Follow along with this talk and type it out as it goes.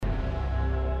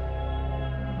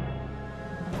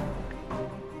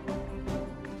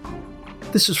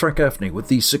This is Frank Gaffney with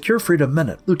the Secure Freedom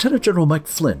Minute. Lieutenant General Mike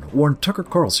Flynn warned Tucker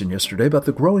Carlson yesterday about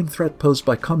the growing threat posed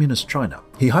by Communist China.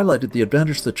 He highlighted the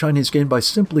advantage the Chinese gain by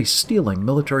simply stealing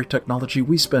military technology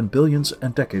we spend billions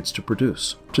and decades to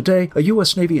produce. Today, a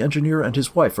U.S. Navy engineer and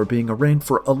his wife are being arraigned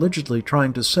for allegedly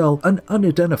trying to sell an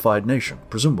unidentified nation,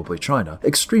 presumably China,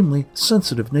 extremely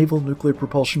sensitive naval nuclear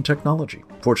propulsion technology.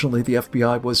 Fortunately, the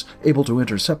FBI was able to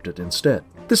intercept it instead.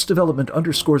 This development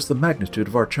underscores the magnitude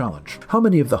of our challenge. How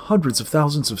many of the hundreds of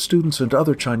thousands of students and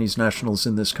other Chinese nationals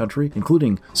in this country,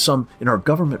 including some in our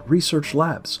government research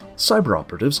labs, cyber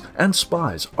operatives, and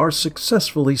spies, are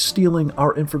successfully stealing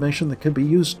our information that can be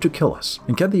used to kill us?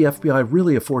 And can the FBI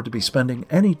really afford to be spending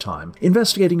any time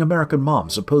investigating American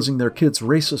moms opposing their kids'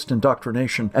 racist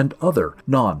indoctrination and other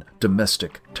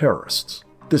non-domestic terrorists?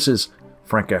 This is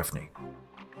Frank Gaffney.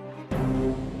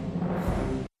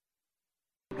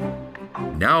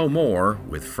 Now more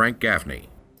with Frank Gaffney.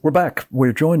 We're back.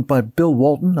 We're joined by Bill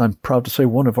Walton. I'm proud to say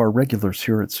one of our regulars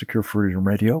here at Secure Freedom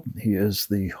Radio. He is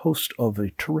the host of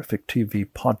a terrific TV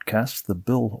podcast, The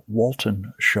Bill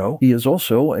Walton Show. He is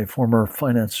also a former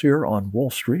financier on Wall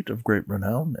Street of great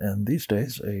renown, and these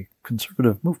days a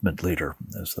conservative movement leader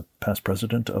as the past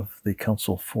president of the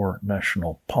Council for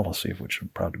National Policy, of which I'm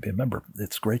proud to be a member.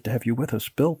 It's great to have you with us,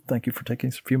 Bill. Thank you for taking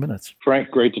a few minutes.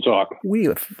 Frank, great to talk. We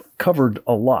have covered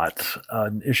a lot,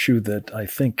 an issue that I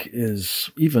think is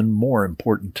even more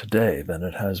important today than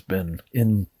it has been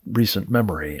in recent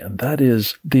memory, and that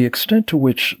is the extent to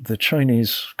which the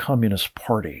Chinese Communist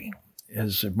Party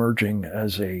is emerging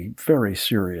as a very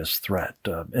serious threat.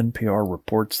 NPR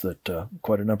reports that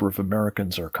quite a number of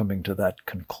Americans are coming to that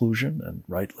conclusion, and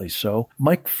rightly so.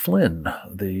 Mike Flynn,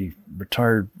 the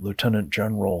retired lieutenant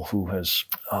general who has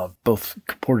both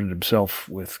comported himself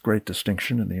with great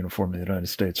distinction in the uniform of the United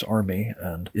States Army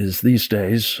and is these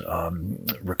days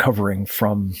recovering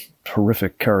from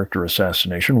horrific character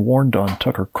assassination, warned on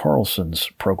Tucker Carlson's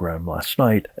program last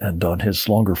night and on his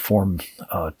longer form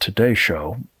Today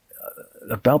show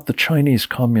about the Chinese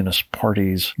Communist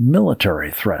Party's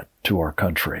military threat to our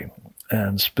country.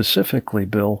 And specifically,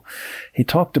 Bill, he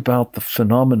talked about the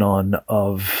phenomenon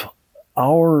of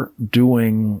our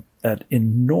doing at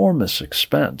enormous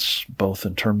expense, both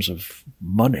in terms of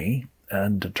money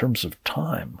and in terms of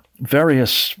time,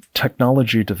 various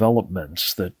technology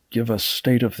developments that give us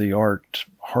state-of-the-art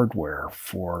hardware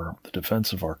for the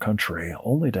defense of our country,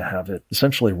 only to have it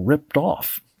essentially ripped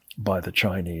off by the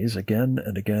Chinese again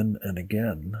and again and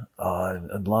again,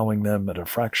 allowing them at a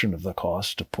fraction of the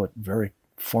cost to put very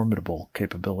formidable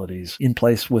capabilities in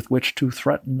place with which to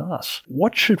threaten us.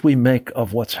 What should we make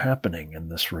of what's happening in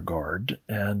this regard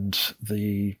and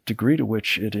the degree to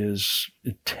which it is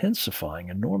intensifying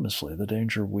enormously the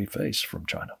danger we face from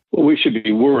China? Well, we should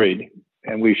be worried,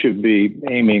 and we should be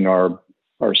aiming our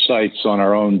sights on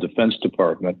our own Defense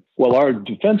Department. Well, our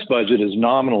defense budget is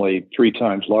nominally 3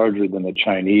 times larger than the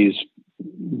Chinese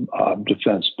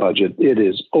defense budget. It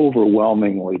is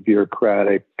overwhelmingly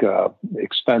bureaucratic,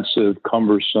 expensive,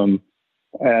 cumbersome.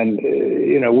 And,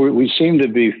 we seem to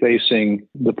be facing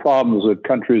the problems that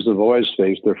countries have always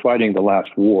faced. They're fighting the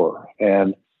last war.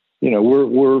 And,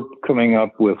 we're coming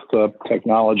up with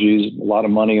technologies, a lot of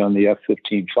money on the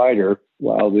F-15 fighter,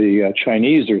 while the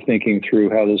Chinese are thinking through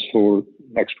how this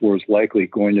next war is likely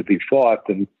going to be fought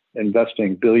and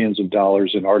investing billions of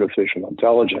dollars in artificial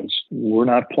intelligence. We're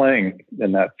not playing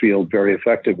in that field very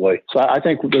effectively. So I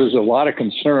think there's a lot of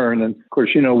concern. And of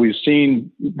course, we've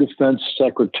seen Defense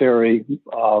Secretary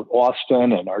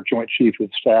Austin and our Joint Chief of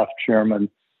Staff Chairman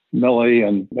Milley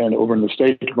and over in the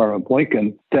State Department,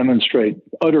 Blinken, demonstrate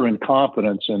utter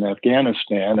incompetence in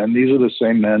Afghanistan. And these are the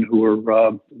same men who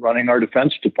are running our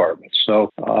Defense Department. So,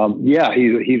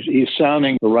 he's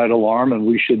sounding the right alarm, and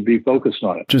we should be focused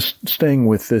on it. Just staying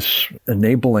with this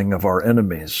enabling of our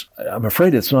enemies, I'm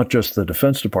afraid it's not just the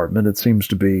Defense Department. It seems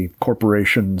to be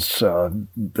corporations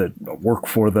that work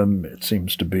for them. It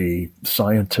seems to be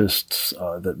scientists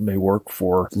that may work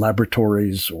for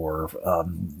laboratories or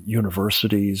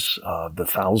universities, the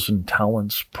 1,000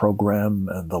 Talents program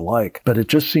and the like. But it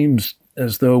just seems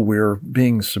as though we're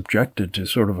being subjected to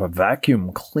sort of a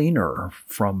vacuum cleaner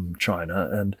from China.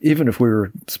 And even if we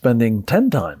were spending 10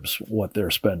 times what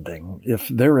they're spending, if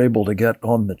they're able to get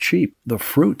on the cheap the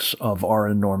fruits of our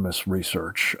enormous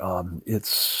research,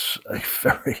 it's a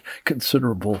very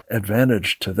considerable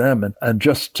advantage to them. And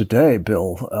just today,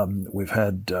 Bill, we've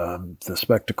had the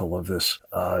spectacle of this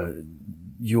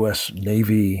U.S.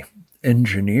 Navy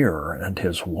engineer and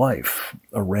his wife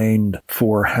arraigned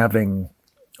for having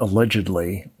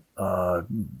allegedly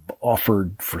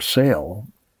offered for sale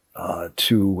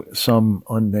to some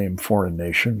unnamed foreign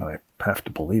nation, I have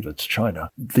to believe it's China,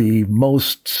 the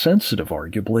most sensitive,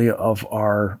 arguably, of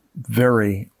our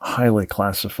very highly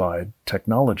classified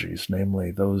technologies,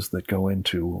 namely those that go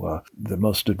into the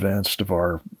most advanced of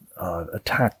our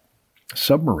attack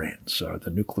submarines, or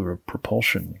the nuclear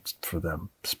propulsion for them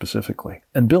specifically.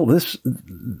 And Bill, this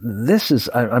is,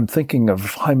 I'm thinking of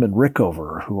Hyman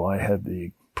Rickover, who I had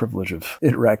the privilege of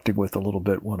interacting with a little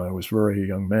bit when I was a very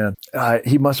young man.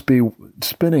 He must be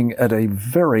spinning at a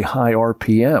very high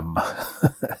RPM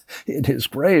in his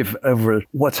grave over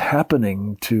what's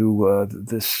happening to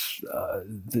this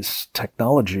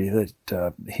technology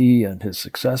that he and his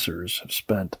successors have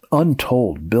spent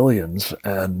untold billions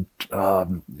and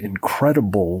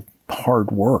incredible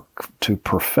hard work to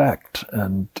perfect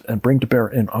and bring to bear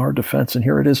in our defense. And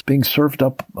here it is being served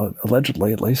up,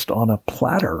 allegedly at least, on a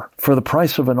platter for the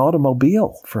price of an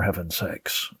automobile, for heaven's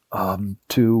sakes,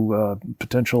 to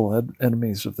potential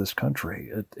enemies of this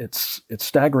country. It's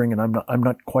staggering, and I'm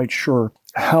not quite sure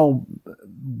how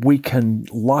we can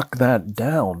lock that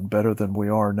down better than we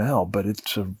are now, but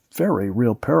it's a very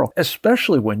real peril,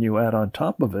 especially when you add on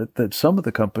top of it that some of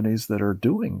the companies that are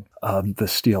doing the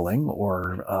stealing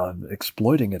or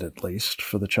exploiting it, at least,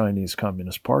 for the Chinese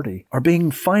Communist Party are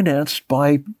being financed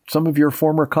by some of your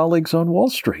former colleagues on Wall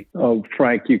Street. Oh,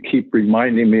 Frank, you keep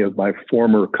reminding me of my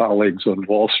former colleagues on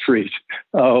Wall Street.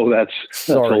 Oh, that's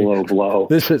a low blow.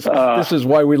 This is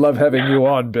why we love having you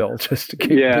on, Bill, just to keep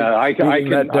beating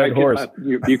that dead horse.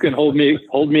 You can hold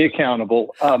me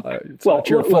accountable. It's not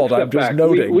your fault. I'm just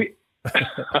noting.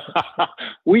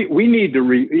 We need to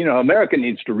America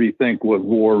needs to rethink what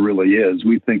war really is.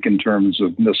 We think in terms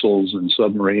of missiles and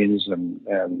submarines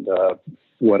and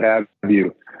what have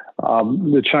you.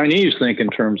 The Chinese think in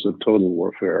terms of total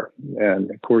warfare.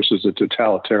 And of course, as a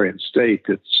totalitarian state,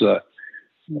 it's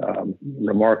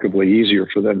remarkably easier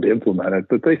for them to implement it.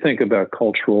 But they think about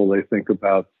cultural, they think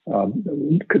about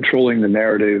controlling the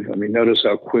narrative. I mean, notice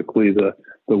how quickly the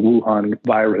Wuhan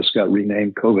virus got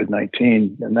renamed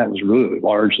COVID-19, and that was really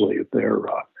largely their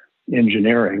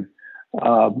engineering.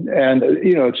 And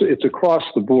it's across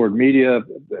the board media.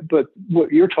 But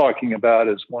what you're talking about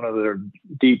is one of their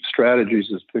deep strategies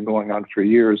that's been going on for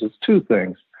years. It's two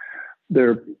things. There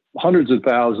are hundreds of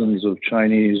thousands of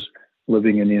Chinese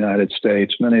living in the United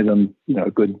States. Many of them,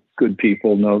 good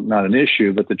people, not an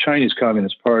issue. But the Chinese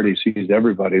Communist Party sees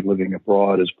everybody living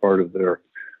abroad as part of their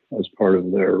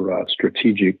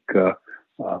strategic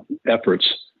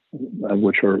efforts,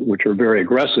 which are very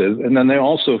aggressive. And then they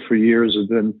also, for years, have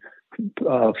been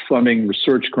funding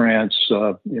research grants,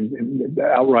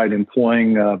 outright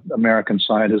employing American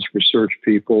scientists, research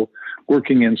people,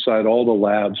 working inside all the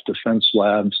labs, defense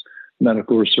labs,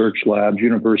 medical research labs,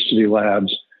 university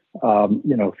labs,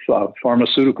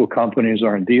 pharmaceutical companies,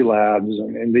 R&D labs,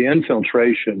 and the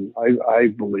infiltration. I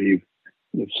believe,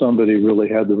 if somebody really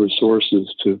had the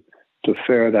resources to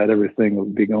ferret out everything that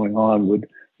would be going on,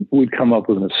 would come up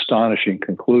with an astonishing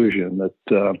conclusion that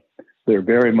they're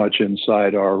very much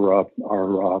inside our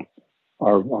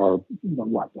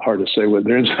hard to say what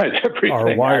they're inside everything,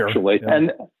 our wire, actually.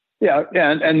 Yeah.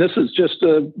 And this is just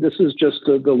the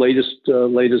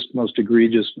latest, most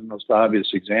egregious and most obvious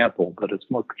example. But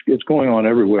it's going on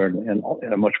everywhere in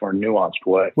a much more nuanced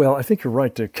way. Well, I think you're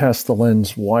right to cast the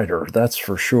lens wider. That's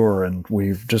for sure. And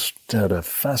we've just had a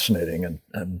fascinating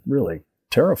and really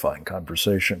terrifying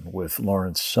conversation with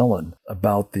Lawrence Sellin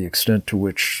about the extent to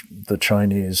which the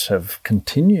Chinese have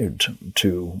continued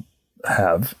to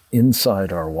have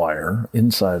inside our wire,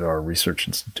 inside our research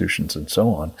institutions and so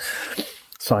on,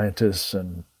 scientists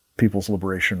and People's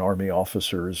Liberation Army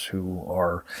officers who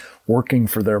are working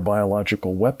for their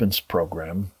biological weapons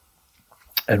program.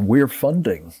 And we're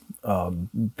funding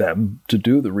them to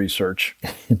do the research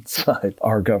inside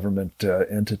our government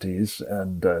entities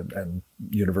and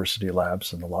university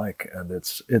labs and the like. And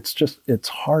it's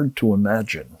hard to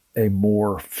imagine a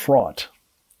more fraught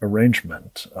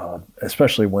arrangement,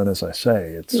 especially when, as I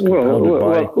say, it's compounded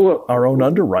by our own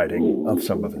underwriting of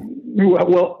some of it.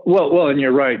 Well, and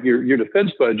you're right. Your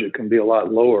defense budget can be a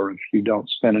lot lower if you don't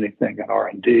spend anything on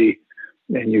R&D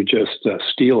and you just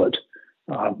steal it.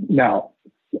 Now,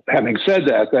 having said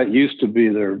that, that used to be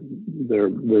their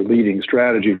leading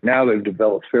strategy. Now they've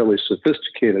developed fairly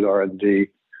sophisticated R&D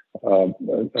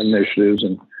initiatives,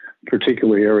 and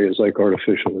particularly areas like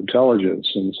artificial intelligence.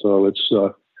 And so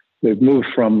they've moved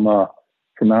from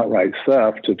outright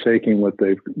theft to taking what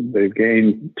they've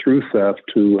gained through theft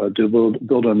to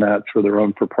build on that for their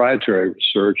own proprietary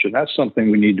research, and that's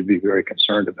something we need to be very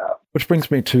concerned about. Which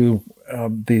brings me to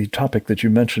the topic that you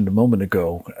mentioned a moment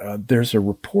ago. There's a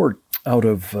report out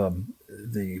of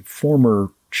the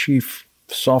former chief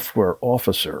software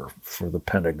officer for the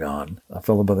Pentagon, a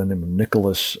fellow by the name of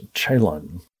Nicholas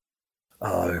Chalon,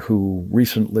 who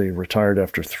recently retired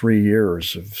after 3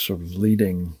 years of sort of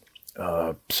leading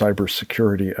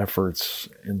cybersecurity efforts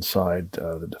inside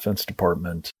the Defense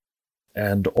Department,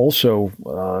 and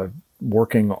also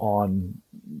working on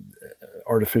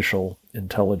artificial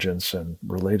intelligence and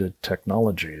related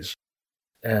technologies.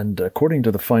 And according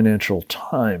to the Financial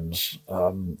Times,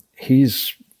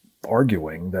 he's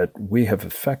arguing that we have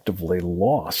effectively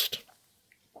lost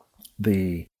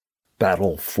the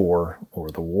battle for, or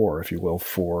the war, if you will,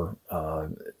 for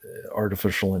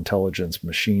artificial intelligence,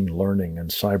 machine learning,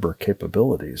 and cyber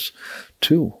capabilities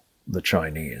to the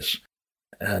Chinese.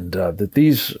 And that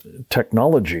these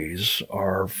technologies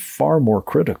are far more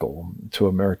critical to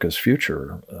America's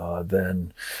future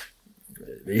than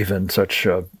even such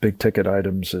big-ticket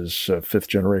items as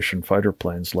fifth-generation fighter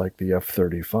planes like the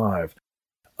F-35.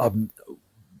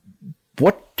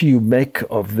 What do you make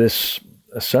of this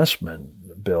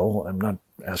assessment, Bill? I'm not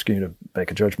asking you to make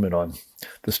a judgment on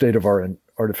the state of our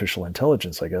artificial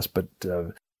intelligence, I guess, but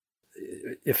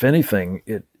if anything,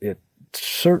 it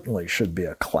certainly should be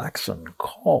a klaxon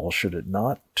call, should it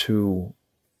not, to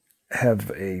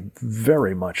have a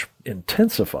very much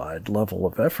intensified level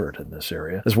of effort in this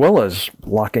area, as well as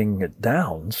locking it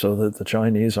down so that the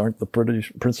Chinese aren't the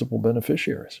principal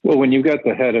beneficiaries. Well, when you've got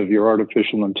the head of your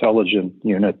artificial intelligence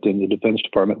unit in the Defense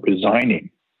Department resigning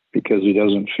because he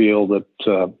doesn't feel that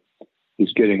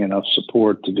he's getting enough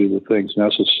support to do the things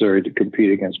necessary to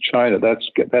compete against China,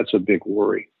 that's a big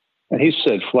worry. And he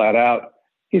said flat out,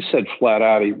 he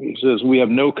says, we have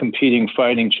no competing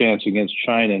fighting chance against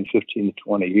China in 15 to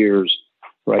 20 years.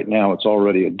 Right now, it's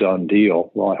already a done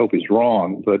deal. Well, I hope he's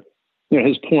wrong. But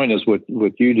his point is what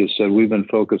you just said. We've been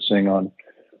focusing on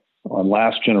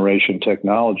last generation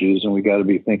technologies, and we got to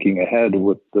be thinking ahead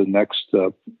what the next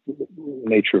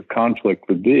nature of conflict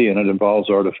would be. And it involves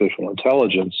artificial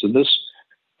intelligence. And this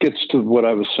gets to what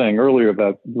I was saying earlier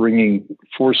about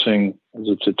forcing, as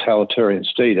a totalitarian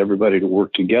state, everybody to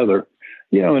work together.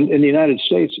 In the United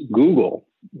States, Google,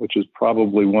 which is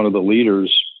probably one of the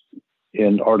leaders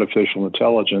in artificial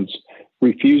intelligence,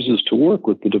 refuses to work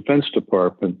with the Defense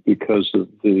Department because of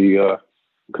the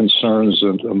concerns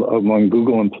among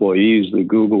Google employees that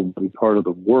Google be part of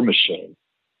the war machine.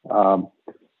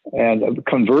 And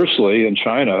conversely, in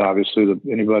China, obviously,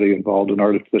 anybody involved in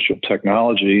artificial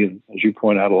technology, and as you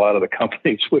point out, a lot of the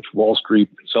companies which Wall Street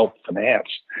self-finance,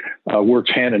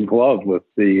 works hand in glove with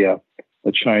the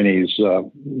Chinese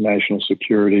national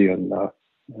security and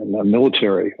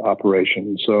military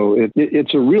operation. So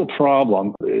it's a real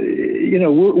problem.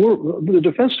 The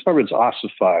Defense Department's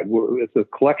ossified. It's a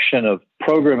collection of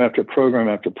program after program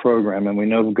after program, and we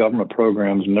know government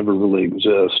programs never really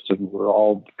exist, and we're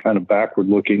all kind of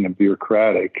backward-looking and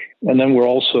bureaucratic. And then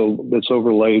it's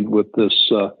overlaid with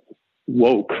this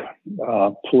woke,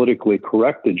 politically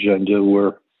correct agenda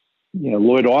where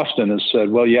Lloyd Austin has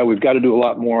said, well, yeah, we've got to do a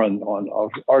lot more on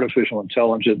artificial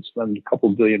intelligence than a couple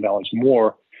 $2 billion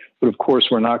more. But of course,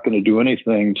 we're not going to do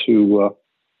anything to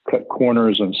cut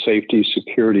corners on safety,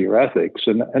 security, or ethics.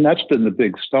 And that's been the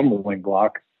big stumbling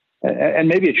block. And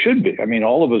maybe it should be. I mean,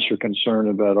 all of us are concerned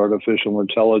about artificial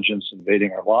intelligence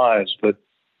invading our lives. But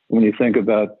when you think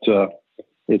about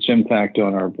its impact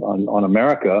on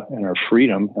America and our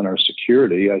freedom and our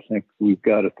security, I think we've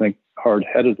got to think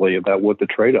hard-headedly about what the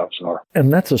trade-offs are.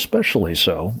 And that's especially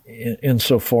so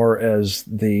insofar as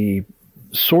the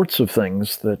sorts of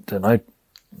things that, and I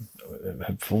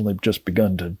have only just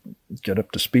begun to get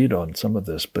up to speed on some of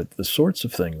this, but the sorts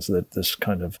of things that this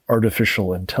kind of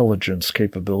artificial intelligence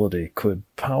capability could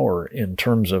power in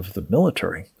terms of the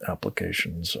military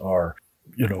applications are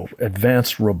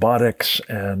advanced robotics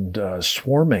and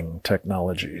swarming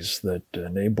technologies that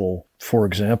enable, for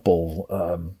example,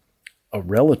 a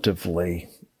relatively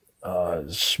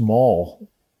small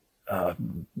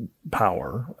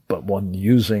power, but one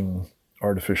using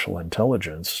artificial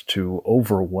intelligence to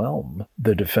overwhelm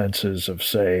the defenses of,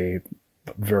 say,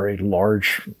 very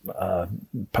large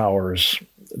powers'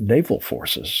 naval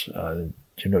forces,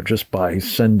 just by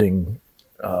sending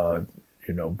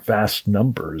vast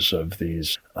numbers of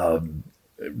these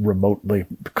remotely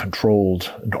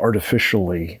controlled and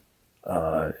artificially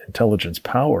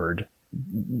intelligence-powered,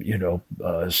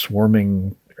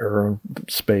 swarming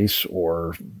aerospace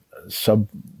or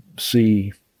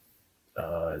subsea,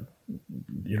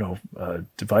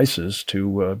 devices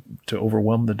to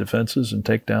overwhelm the defenses and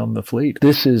take down the fleet.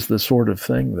 This is the sort of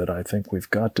thing that I think we've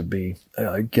got to be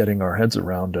getting our heads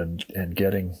around and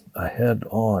getting ahead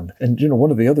on. And,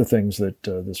 one of the other things that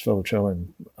this fellow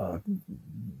Challen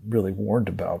really warned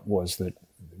about was that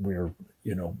we're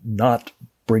not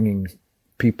bringing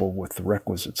people with the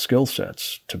requisite skill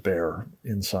sets to bear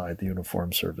inside the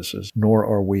uniformed services, nor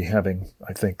are we having,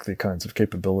 I think, the kinds of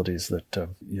capabilities that,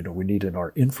 we need in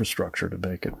our infrastructure to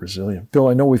make it resilient. Bill,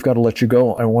 I know we've got to let you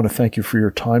go. I want to thank you for your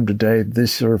time today.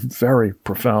 These are very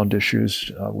profound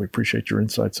issues. We appreciate your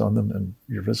insights on them and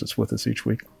your visits with us each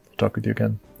week. We'll talk with you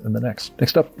again in the next.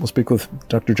 Next up, we'll speak with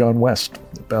Dr. John West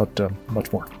about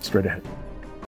much more straight ahead.